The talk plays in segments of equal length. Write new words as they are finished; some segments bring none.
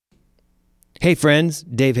Hey friends,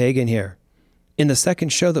 Dave Hagan here. In the second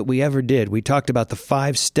show that we ever did, we talked about the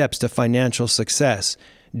 5 steps to financial success.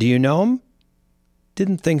 Do you know them?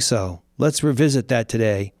 Didn't think so. Let's revisit that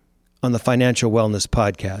today on the Financial Wellness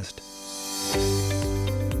Podcast.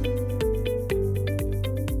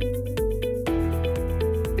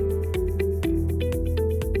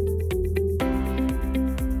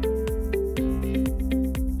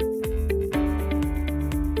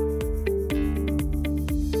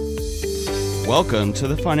 Welcome to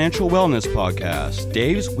the Financial Wellness Podcast,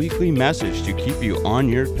 Dave's weekly message to keep you on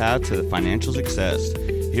your path to the financial success.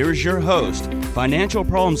 Here is your host, financial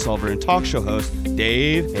problem solver and talk show host,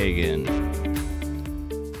 Dave Hagan.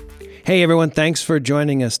 Hey everyone, thanks for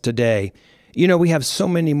joining us today. You know, we have so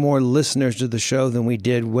many more listeners to the show than we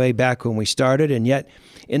did way back when we started, and yet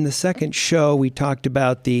in the second show, we talked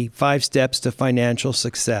about the 5 steps to financial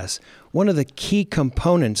success. One of the key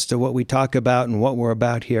components to what we talk about and what we're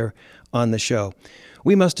about here on the show.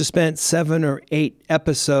 We must have spent 7 or 8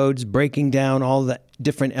 episodes breaking down all the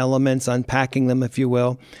different elements, unpacking them, if you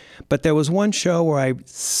will. But there was one show where I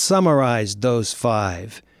summarized those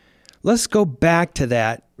 5. Let's go back to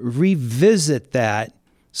that, revisit that,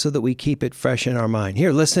 so that we keep it fresh in our mind.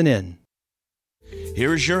 Here, listen in.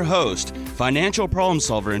 Here is your host, financial problem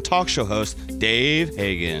solver and talk show host, Dave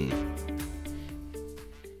Hagan.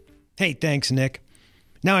 Hey, thanks, Nick.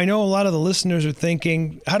 Now, I know a lot of the listeners are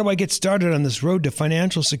thinking, how do I get started on this road to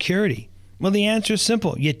financial security? Well, the answer is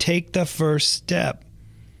simple. You take the first step.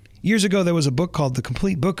 Years ago, there was a book called The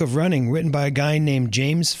Complete Book of Running, written by a guy named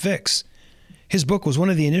James Fix. His book was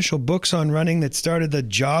one of the initial books on running that started the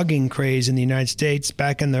jogging craze in the United States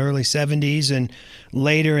back in the early 70s and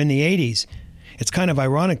later in the 80s. It's kind of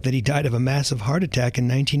ironic that he died of a massive heart attack in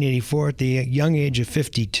 1984 at the young age of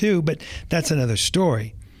 52, but that's another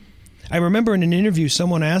story. I remember in an interview,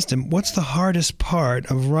 someone asked him, what's the hardest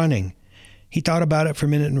part of running? He thought about it for a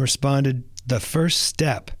minute and responded, the first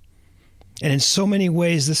step. And in so many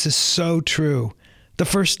ways, this is so true. The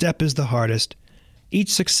first step is the hardest.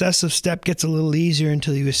 Each successive step gets a little easier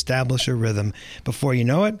until you establish a rhythm. Before you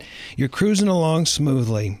know it, you're cruising along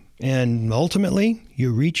smoothly. And ultimately,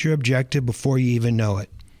 you reach your objective before you even know it.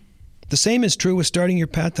 The same is true with starting your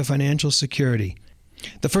path to financial security.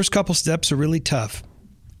 The first couple steps are really tough.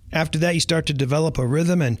 After that, you start to develop a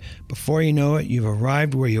rhythm, and before you know it, you've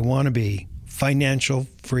arrived where you want to be, financial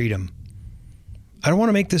freedom. I don't want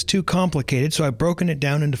to make this too complicated, so I've broken it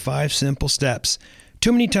down into 5 simple steps.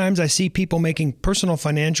 Too many times I see people making personal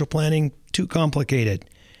financial planning too complicated.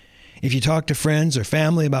 If you talk to friends or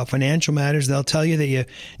family about financial matters, they'll tell you that you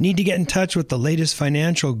need to get in touch with the latest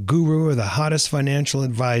financial guru or the hottest financial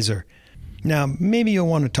advisor. Now, maybe you'll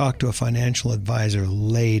want to talk to a financial advisor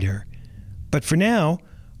later. But for now,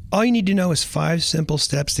 all you need to know is 5 simple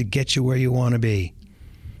steps to get you where you want to be.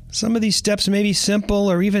 Some of these steps may be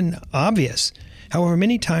simple or even obvious. However,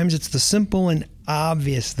 many times it's the simple and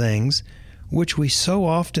obvious things which we so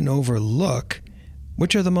often overlook,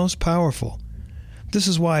 which are the most powerful. This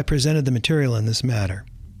is why I presented the material in this matter.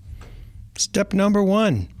 Step number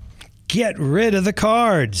 1, get rid of the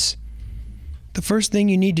cards. The first thing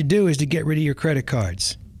you need to do is to get rid of your credit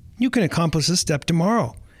cards. You can accomplish this step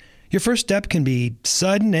tomorrow. Your first step can be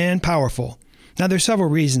sudden and powerful. Now, there's several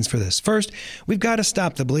reasons for this. First, we've got to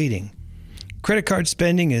stop the bleeding. Credit card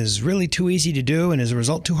spending is really too easy to do and as a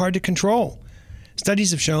result too hard to control.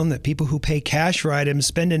 Studies have shown that people who pay cash for items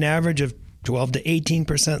spend an average of 12 to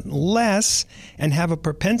 18% less and have a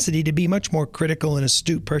propensity to be much more critical and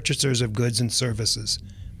astute purchasers of goods and services.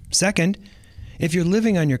 Second, if you're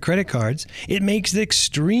living on your credit cards, it makes it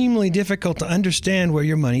extremely difficult to understand where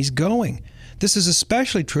your money's going. This is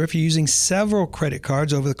especially true if you're using several credit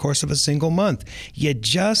cards over the course of a single month. You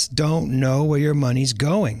just don't know where your money's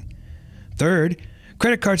going. Third,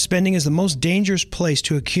 credit card spending is the most dangerous place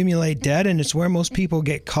to accumulate debt, and it's where most people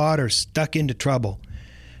get caught or stuck into trouble.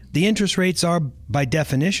 The interest rates are, by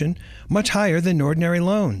definition, much higher than ordinary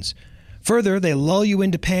loans. Further, they lull you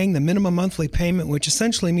into paying the minimum monthly payment, which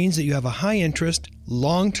essentially means that you have a high-interest,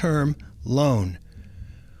 long-term loan.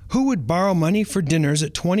 Who would borrow money for dinners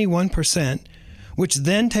at 21%, which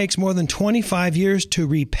then takes more than 25 years to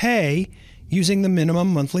repay using the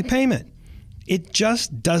minimum monthly payment? It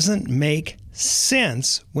just doesn't make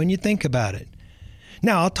sense when you think about it.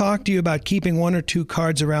 Now, I'll talk to you about keeping 1 or 2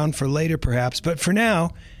 cards around for later perhaps, but for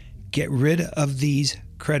now, get rid of these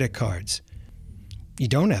credit cards. You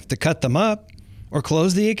don't have to cut them up or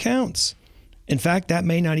close the accounts. In fact, that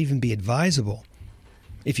may not even be advisable.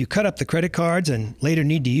 If you cut up the credit cards and later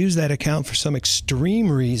need to use that account for some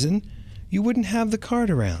extreme reason, you wouldn't have the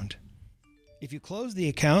card around. If you close the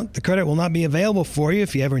account, the credit will not be available for you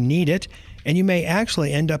if you ever need it, And you may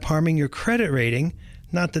actually end up harming your credit rating.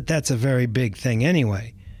 Not that that's a very big thing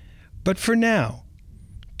anyway. But for now,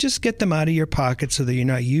 just get them out of your pocket so that you're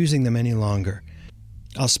not using them any longer.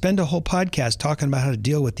 I'll spend a whole podcast talking about how to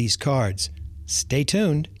deal with these cards. Stay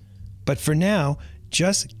tuned. But for now,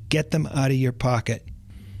 just get them out of your pocket.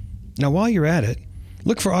 Now, while you're at it,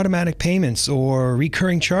 look for automatic payments or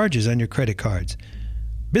recurring charges on your credit cards.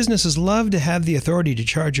 Businesses love to have the authority to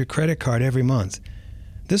charge your credit card every month.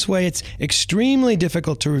 This way, it's extremely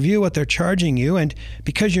difficult to review what they're charging you, and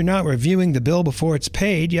because you're not reviewing the bill before it's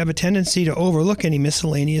paid, you have a tendency to overlook any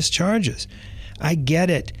miscellaneous charges. I get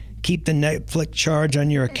it. Keep the Netflix charge on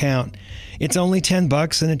your account. It's only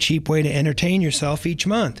 $10 and a cheap way to entertain yourself each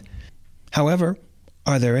month. However,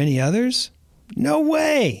 are there any others? No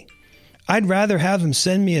way! I'd rather have them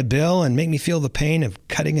send me a bill and make me feel the pain of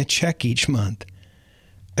cutting a check each month.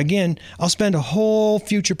 Again, I'll spend a whole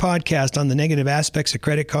future podcast on the negative aspects of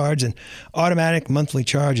credit cards and automatic monthly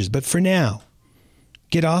charges. But for now,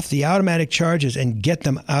 get off the automatic charges and get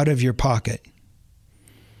them out of your pocket.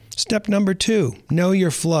 Step number 2, know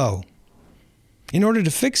your flow. In order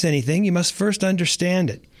to fix anything, you must first understand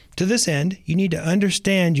it. To this end, you need to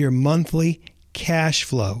understand your monthly cash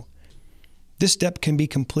flow. This step can be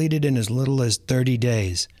completed in as little as 30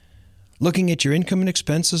 days. Looking at your income and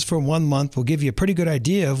expenses for 1 month will give you a pretty good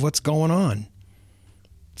idea of what's going on.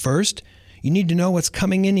 First, you need to know what's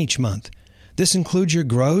coming in each month. This includes your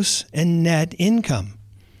gross and net income.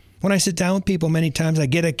 When I sit down with people, many times I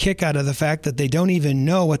get a kick out of the fact that they don't even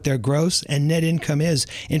know what their gross and net income is.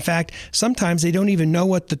 In fact, sometimes they don't even know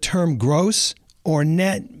what the term gross or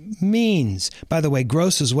net means. By the way,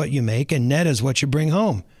 gross is what you make and net is what you bring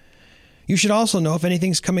home. You should also know if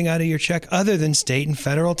anything's coming out of your check other than state and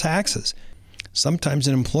federal taxes. Sometimes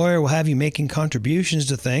an employer will have you making contributions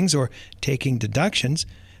to things or taking deductions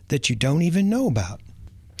that you don't even know about.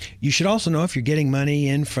 You should also know if you're getting money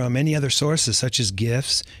in from any other sources such as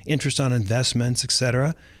gifts, interest on investments,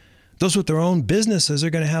 etc. Those with their own businesses are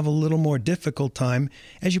going to have a little more difficult time,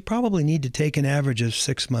 as you probably need to take an average of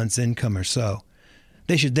 6 months' income or so.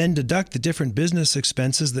 They should then deduct the different business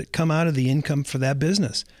expenses that come out of the income for that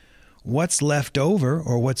business. What's left over,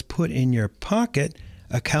 or what's put in your pocket,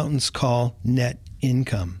 accountants call net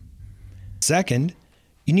income. Second,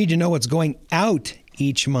 you need to know what's going out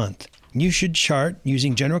each month. You should chart,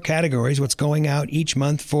 using general categories, what's going out each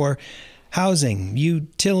month for housing,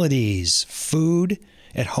 utilities, food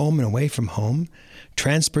at home and away from home,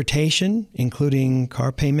 transportation, including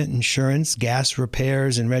car payment, insurance, gas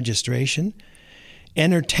repairs, and registration,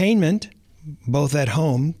 entertainment, both at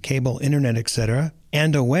home, cable, internet, etc.,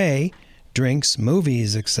 and away, drinks,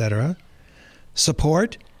 movies, etc.,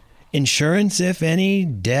 support, insurance, if any,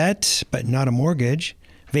 debt, but not a mortgage,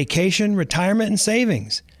 vacation, retirement, and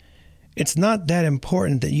savings. It's not that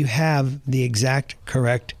important that you have the exact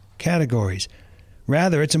correct categories.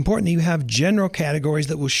 Rather, it's important that you have general categories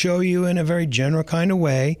that will show you in a very general kind of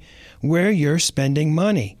way where you're spending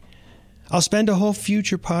money. I'll spend a whole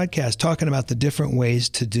future podcast talking about the different ways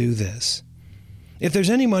to do this. If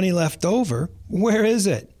there's any money left over, where is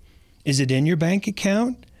it? Is it in your bank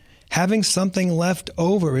account? Having something left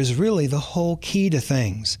over is really the whole key to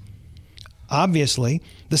things. Obviously,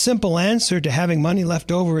 the simple answer to having money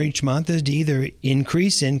left over each month is to either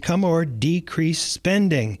increase income or decrease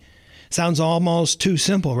spending. Sounds almost too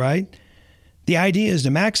simple, right? The idea is to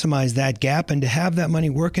maximize that gap and to have that money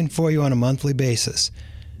working for you on a monthly basis.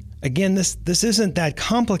 Again, this isn't that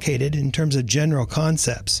complicated in terms of general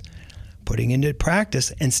concepts. Putting into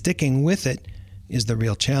practice and sticking with it is the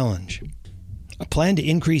real challenge. A plan to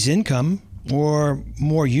increase income, or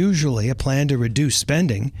more usually a plan to reduce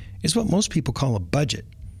spending, is what most people call a budget.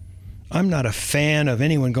 I'm not a fan of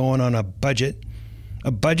anyone going on a budget.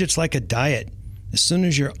 A budget's like a diet. As soon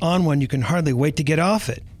as you're on one, you can hardly wait to get off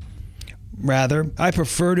it. Rather, I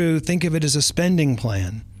prefer to think of it as a spending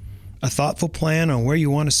plan, a thoughtful plan on where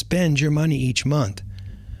you want to spend your money each month.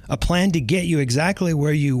 A plan to get you exactly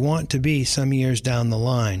where you want to be some years down the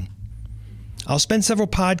line. I'll spend several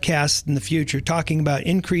podcasts in the future talking about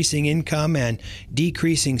increasing income and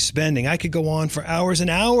decreasing spending. I could go on for hours and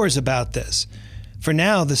hours about this. For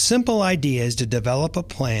now, the simple idea is to develop a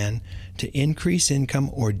plan to increase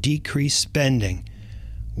income or decrease spending.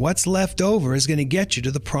 What's left over is going to get you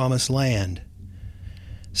to the promised land.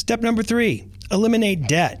 Step number 3, eliminate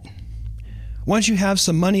debt. Once you have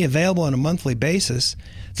some money available on a monthly basis,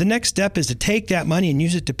 the next step is to take that money and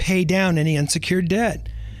use it to pay down any unsecured debt.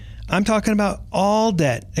 I'm talking about all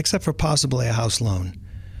debt, except for possibly a house loan.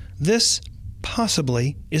 This,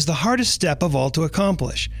 possibly, is the hardest step of all to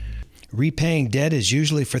accomplish. Repaying debt is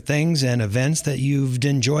usually for things and events that you've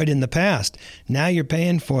enjoyed in the past. Now you're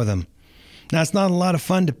paying for them. Now, it's not a lot of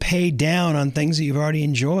fun to pay down on things that you've already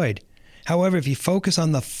enjoyed. However, if you focus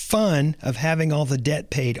on the fun of having all the debt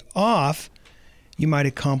paid off, you might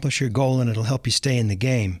accomplish your goal and it'll help you stay in the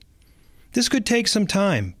game. This could take some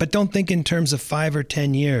time, but don't think in terms of 5 or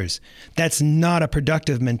 10 years. That's not a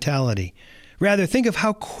productive mentality. Rather, think of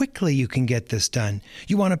how quickly you can get this done.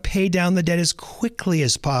 You want to pay down the debt as quickly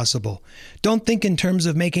as possible. Don't think in terms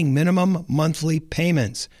of making minimum monthly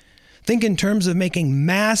payments. Think in terms of making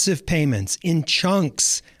massive payments in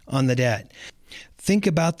chunks on the debt. Think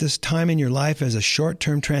about this time in your life as a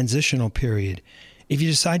short-term transitional period. If you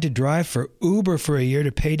decide to drive for Uber for a year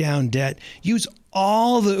to pay down debt, use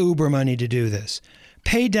all the Uber money to do this.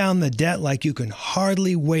 Pay down the debt like you can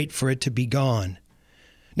hardly wait for it to be gone.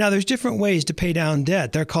 Now, there's different ways to pay down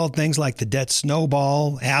debt. They're called things like the debt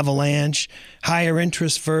snowball, avalanche, higher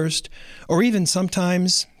interest first, or even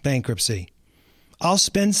sometimes bankruptcy. I'll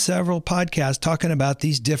spend several podcasts talking about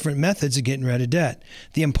these different methods of getting rid of debt.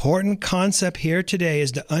 The important concept here today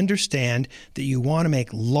is to understand that you want to make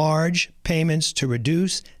large payments to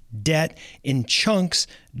reduce debt in chunks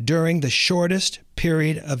during the shortest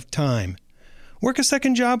period of time. Work a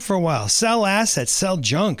second job for a while. Sell assets, sell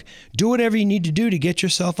junk. Do whatever you need to do to get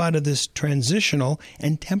yourself out of this transitional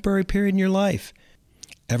and temporary period in your life.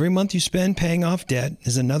 Every month you spend paying off debt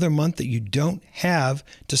is another month that you don't have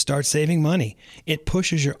to start saving money. It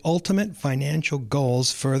pushes your ultimate financial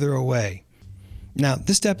goals further away. Now,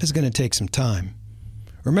 this step is going to take some time.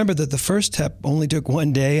 Remember that the first step only took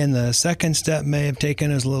 1 day and the second step may have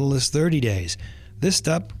taken as little as 30 days. This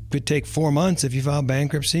step could take 4 months if you file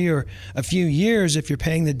bankruptcy or a few years if you're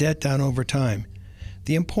paying the debt down over time.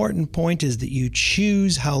 The important point is that you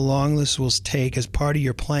choose how long this will take as part of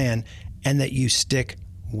your plan and that you stick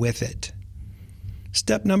with it.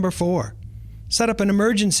 Step number 4, set up an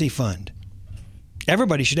emergency fund.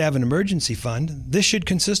 Everybody should have an emergency fund. This should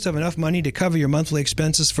consist of enough money to cover your monthly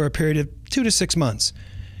expenses for a period of 2 to 6 months.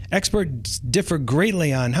 Experts differ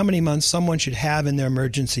greatly on how many months someone should have in their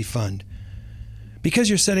emergency fund. Because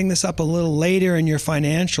you're setting this up a little later in your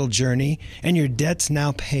financial journey and your debt's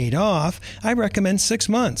now paid off, I recommend 6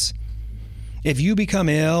 months. If you become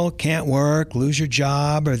ill, can't work, lose your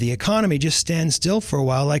job, or the economy just stands still for a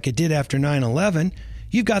while like it did after 9/11,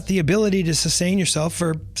 you've got the ability to sustain yourself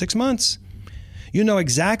for 6 months. You know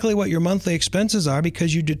exactly what your monthly expenses are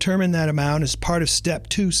because you determined that amount as part of step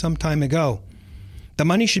 2 some time ago. The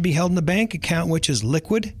money should be held in a bank account which is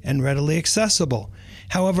liquid and readily accessible.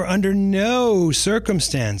 However, under no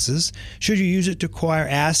circumstances should you use it to acquire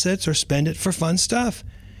assets or spend it for fun stuff.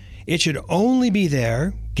 It should only be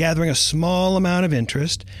there, gathering a small amount of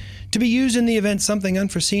interest, to be used in the event something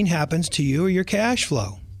unforeseen happens to you or your cash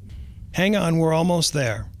flow. Hang on, we're almost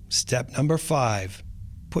there. Step number 5,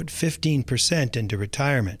 put 15% into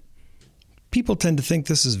retirement. People tend to think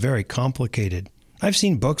this is very complicated. I've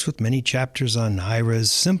seen books with many chapters on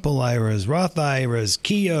IRAs, simple IRAs, Roth IRAs,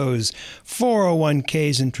 KEOs,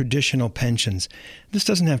 401ks, and traditional pensions. This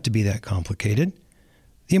doesn't have to be that complicated.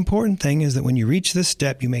 The important thing is that when you reach this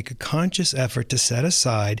step, you make a conscious effort to set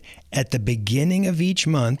aside, at the beginning of each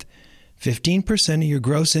month, 15% of your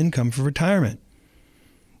gross income for retirement.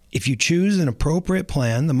 If you choose an appropriate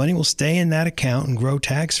plan, the money will stay in that account and grow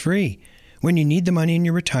tax-free. When you need the money in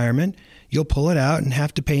your retirement, you'll pull it out and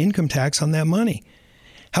have to pay income tax on that money.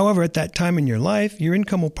 However, at that time in your life, your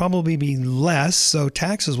income will probably be less, so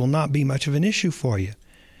taxes will not be much of an issue for you.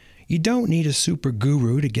 You don't need a super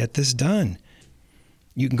guru to get this done.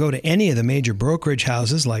 You can go to any of the major brokerage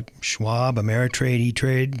houses like Schwab, Ameritrade,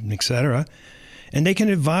 E-Trade, etc., and they can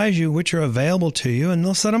advise you which are available to you, and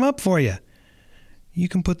they'll set them up for you. You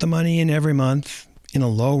can put the money in every month in a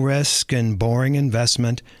low-risk and boring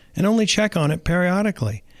investment and only check on it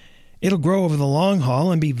periodically. It'll grow over the long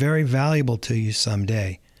haul and be very valuable to you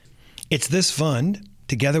someday. It's this fund,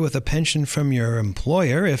 together with a pension from your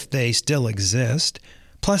employer if they still exist,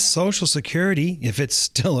 plus Social Security if it's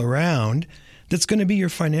still around, that's going to be your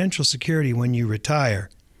financial security when you retire.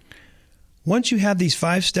 Once you have these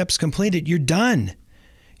 5 steps completed, you're done.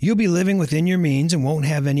 You'll be living within your means and won't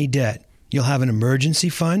have any debt. You'll have an emergency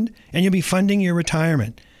fund, and you'll be funding your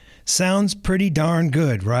retirement. Sounds pretty darn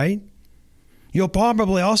good, right? You'll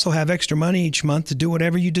probably also have extra money each month to do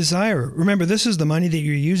whatever you desire. Remember, this is the money that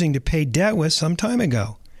you're using to pay debt with some time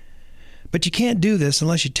ago. But you can't do this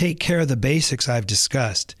unless you take care of the basics I've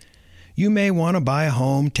discussed. You may want to buy a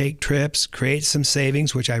home, take trips, create some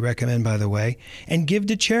savings, which I recommend, by the way, and give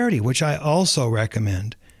to charity, which I also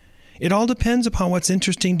recommend. It all depends upon what's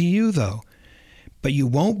interesting to you, though. But you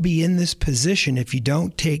won't be in this position if you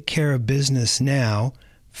don't take care of business now,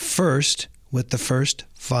 first with the first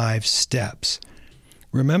 5 steps.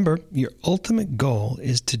 Remember, your ultimate goal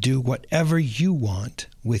is to do whatever you want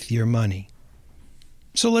with your money.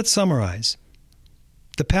 So let's summarize.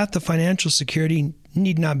 The path to financial security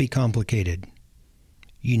need not be complicated.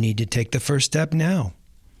 You need to take the first step now.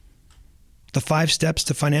 The 5 steps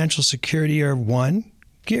to financial security are 1,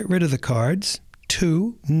 get rid of the cards.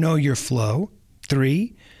 2, know your flow.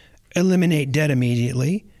 3, eliminate debt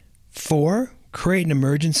immediately. 4, create an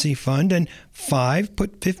emergency fund. And 5,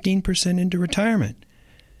 put 15% into retirement.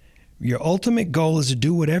 Your ultimate goal is to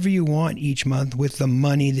do whatever you want each month with the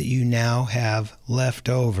money that you now have left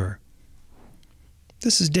over.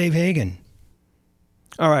 This is Dave Hagan.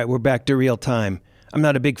 All right, we're back to real time. I'm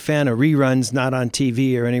not a big fan of reruns, not on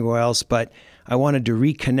TV or anywhere else, but I wanted to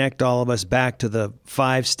reconnect all of us back to the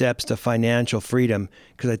 5 steps to financial freedom,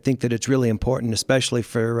 because I think that it's really important, especially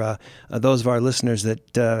for those of our listeners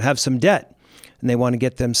that have some debt and they want to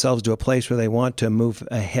get themselves to a place where they want to move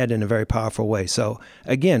ahead in a very powerful way. So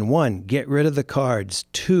again, 1, get rid of the cards.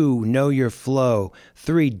 2, know your flow.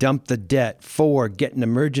 3, dump the debt. 4, get an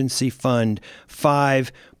emergency fund.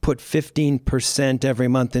 5, put 15% every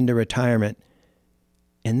month into retirement.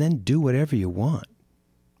 And then do whatever you want.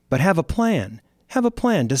 But have a plan. Have a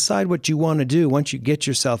plan. Decide what you want to do once you get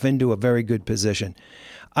yourself into a very good position.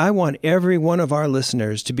 I want every one of our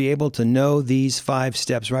listeners to be able to know these 5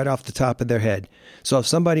 steps right off the top of their head. So if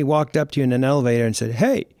somebody walked up to you in an elevator and said,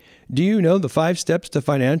 "Hey, do you know the 5 steps to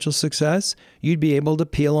financial success?" You'd be able to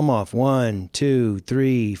peel them off. 1, 2,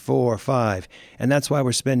 3, 4, 5. And that's why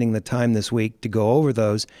we're spending the time this week to go over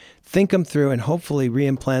those, think them through, and hopefully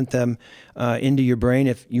reimplant them into your brain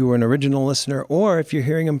if you were an original listener or if you're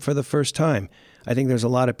hearing them for the first time. I think there's a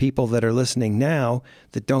lot of people that are listening now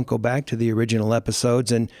that don't go back to the original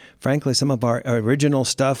episodes. And frankly, some of our original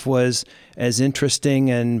stuff was as interesting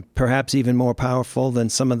and perhaps even more powerful than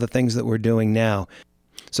some of the things that we're doing now.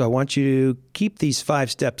 So I want you to keep these 5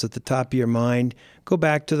 steps at the top of your mind, go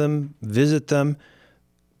back to them, visit them,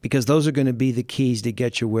 because those are going to be the keys to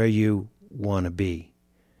get you where you want to be.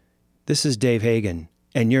 This is Dave Hagan,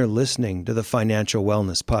 and you're listening to the Financial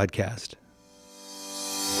Wellness Podcast.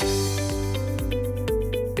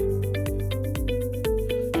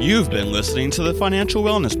 You've been listening to the Financial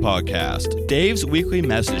Wellness Podcast, Dave's weekly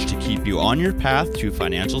message to keep you on your path to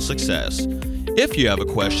financial success. If you have a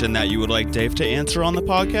question that you would like Dave to answer on the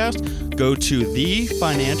podcast, go to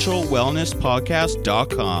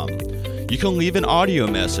thefinancialwellnesspodcast.com. You can leave an audio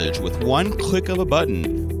message with one click of a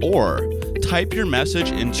button or type your message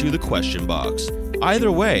into the question box.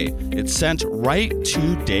 Either way, it's sent right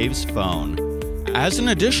to Dave's phone. As an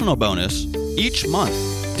additional bonus, each month,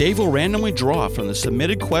 Dave will randomly draw from the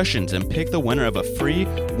submitted questions and pick the winner of a free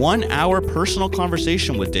 1-hour personal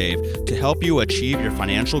conversation with Dave to help you achieve your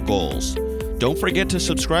financial goals. Don't forget to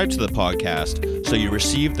subscribe to the podcast so you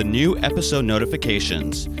receive the new episode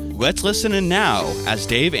notifications. Let's listen in now as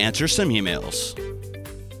Dave answers some emails.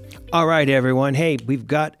 All right, everyone. Hey, we've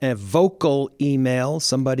got a vocal email.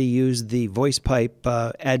 Somebody used the voice pipe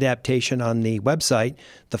adaptation on the website,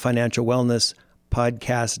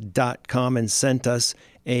 thefinancialwellnesspodcast.com, and sent us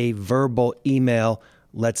a verbal email.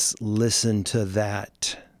 Let's listen to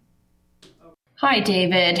that. Hi,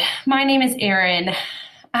 David. My name is Erin.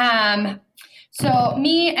 So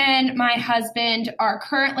me and my husband are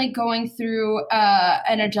currently going through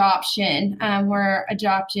an adoption. We're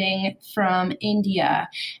adopting from India.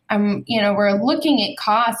 We're looking at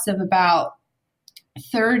costs of about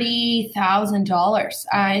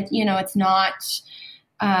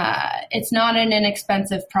 $30,000. It's not an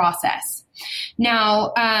inexpensive process.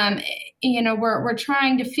 Now, we're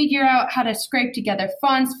trying to figure out how to scrape together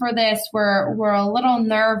funds for this. We're a little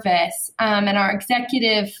nervous, and our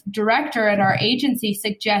executive director at our agency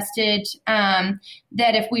suggested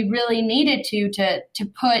that if we really needed to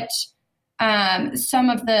put some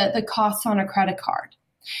of the costs on a credit card.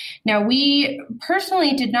 Now, we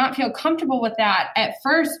personally did not feel comfortable with that at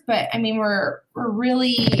first, but we're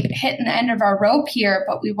really hitting the end of our rope here.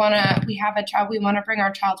 But we have a child. We want to bring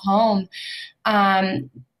our child home.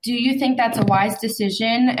 Do you think that's a wise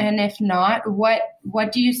decision? And if not, what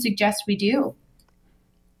do you suggest we do?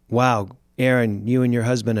 Wow, Erin, you and your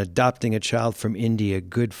husband adopting a child from India,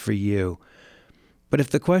 good for you. But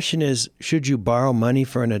if the question is, should you borrow money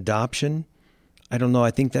for an adoption? I don't know.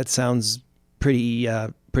 I think that sounds pretty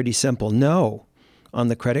simple. No. On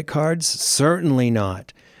the credit cards, certainly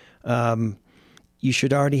not. You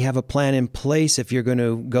should already have a plan in place if you're going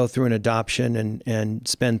to go through an adoption and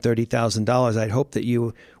spend $30,000. I'd hope that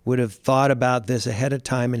you would have thought about this ahead of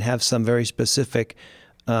time and have some very specific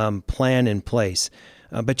plan in place.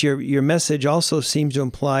 But your message also seems to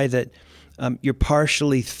imply that you're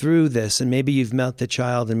partially through this, and maybe you've met the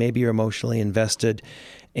child, and maybe you're emotionally invested.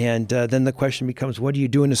 And then the question becomes, what do you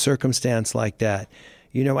do in a circumstance like that?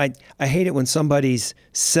 You know, I hate it when somebody's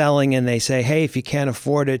selling and they say, hey, if you can't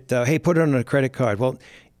afford it, hey, put it on a credit card. Well,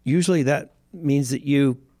 usually that means that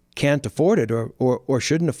you can't afford it or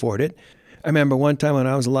shouldn't afford it. I remember one time when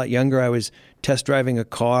I was a lot younger, I was test driving a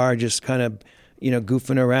car, just kind of,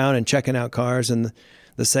 goofing around and checking out cars. And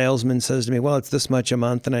the salesman says to me, well, it's this much a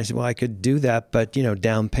month. And I said, well, I could do that, but,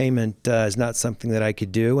 down payment is not something that I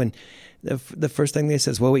could do. And the first thing they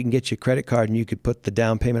said is, well, we can get you a credit card and you could put the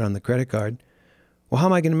down payment on the credit card. Well, how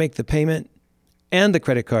am I going to make the payment and the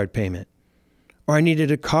credit card payment? Or I needed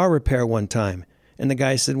a car repair one time. And the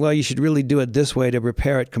guy said, well, you should really do it this way to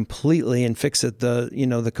repair it completely and fix it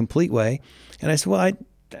the complete way. And I said, well,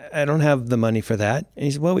 I don't have the money for that. And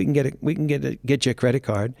he said, well, we can get you a credit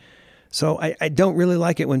card. So I don't really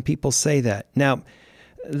like it when people say that. Now,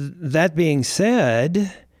 that being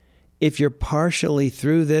said, if you're partially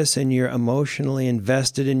through this and you're emotionally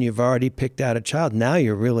invested and you've already picked out a child, now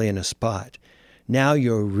you're really in a spot. Now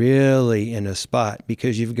you're really in a spot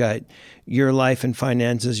because you've got your life and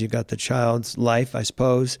finances, you've got the child's life, I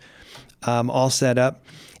suppose, all set up.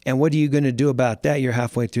 And what are you going to do about that? You're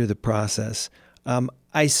halfway through the process.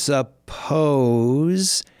 I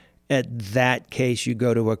suppose at that case you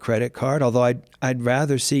go to a credit card, although I'd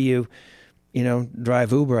rather see you,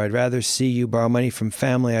 drive Uber. I'd rather see you borrow money from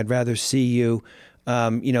family. I'd rather see you,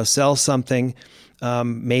 sell something,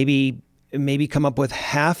 maybe come up with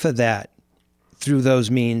half of that through those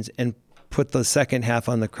means and put the second half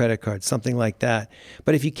on the credit card, something like that.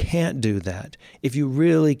 But if you can't do that, if you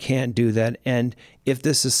really can't do that, and if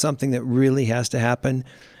this is something that really has to happen,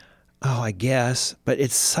 I guess, but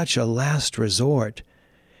it's such a last resort.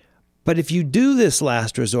 But if you do this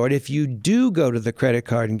last resort, if you do go to the credit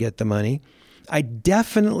card and get the money, I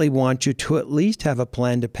definitely want you to at least have a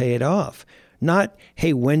plan to pay it off. Not,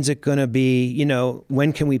 hey, when's it going to be?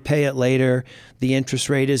 When can we pay it later? The interest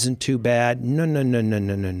rate isn't too bad.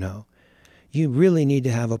 No. You really need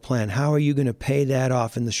to have a plan. How are you going to pay that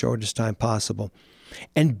off in the shortest time possible?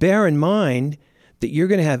 And bear in mind that you're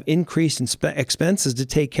going to have increased expenses to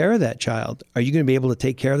take care of that child. Are you going to be able to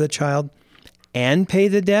take care of the child and pay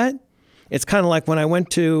the debt? It's kind of like when I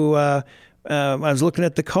went to, I was looking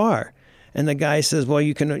at the car, and the guy says, well,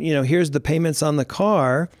 you can, here's the payments on the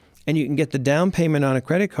car, and you can get the down payment on a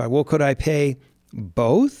credit card. Well, could I pay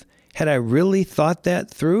both? Had I really thought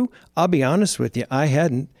that through? I'll be honest with you, I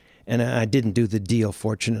hadn't, and I didn't do the deal,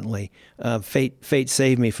 fortunately. Fate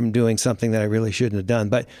saved me from doing something that I really shouldn't have done.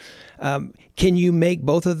 But can you make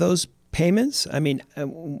both of those payments? I mean,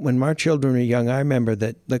 when my children were young, I remember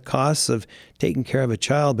that the costs of taking care of a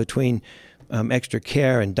child between extra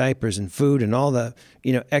care and diapers and food and all the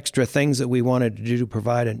extra things that we wanted to do to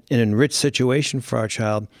provide an enriched situation for our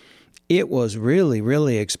child, it was really,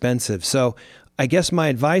 really expensive. So I guess my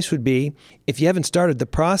advice would be, if you haven't started the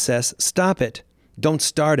process, stop it. Don't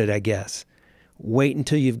start it, I guess. Wait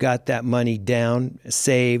until you've got that money down,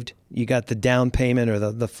 saved, you got the down payment or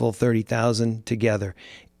the full $30,000 together.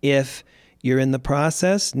 If you're in the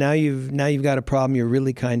process, now you've got a problem, you're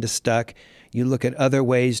really kind of stuck. You look at other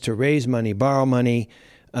ways to raise money, borrow money,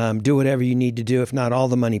 do whatever you need to do. If not all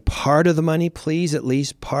the money, part of the money, please, at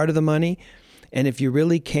least part of the money. And if you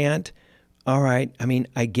really can't, all right,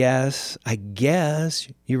 I guess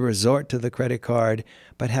you resort to the credit card,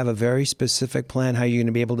 but have a very specific plan how you're going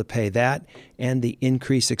to be able to pay that and the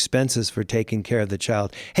increased expenses for taking care of the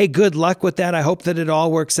child. Hey, good luck with that. I hope that it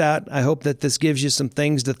all works out. I hope that this gives you some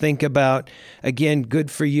things to think about. Again, good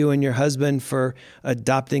for you and your husband for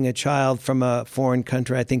adopting a child from a foreign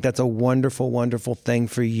country. I think that's a wonderful, wonderful thing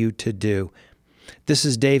for you to do. This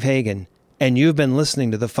is Dave Hagan, and you've been listening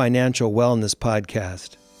to the Financial Wellness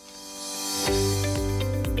Podcast.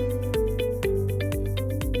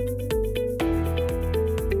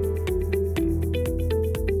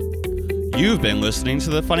 You've been listening to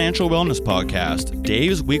the Financial Wellness Podcast,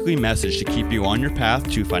 Dave's weekly message to keep you on your path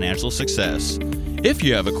to financial success. If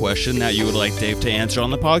you have a question that you would like Dave to answer on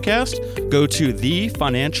the podcast, go to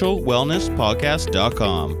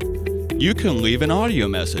thefinancialwellnesspodcast.com. You can leave an audio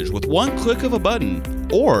message with one click of a button,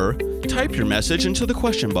 or type your message into the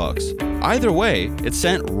question box. Either way, it's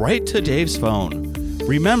sent right to Dave's phone.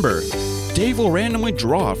 Remember, Dave will randomly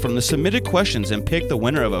draw from the submitted questions and pick the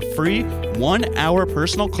winner of a free 1-hour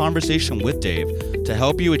personal conversation with Dave to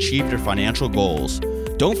help you achieve your financial goals.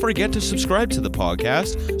 Don't forget to subscribe to the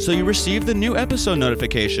podcast so you receive the new episode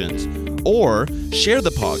notifications, or share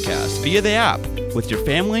the podcast via the app with your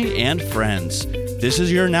family and friends. This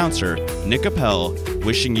is your announcer, Nick Appel,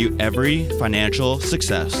 wishing you every financial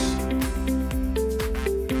success.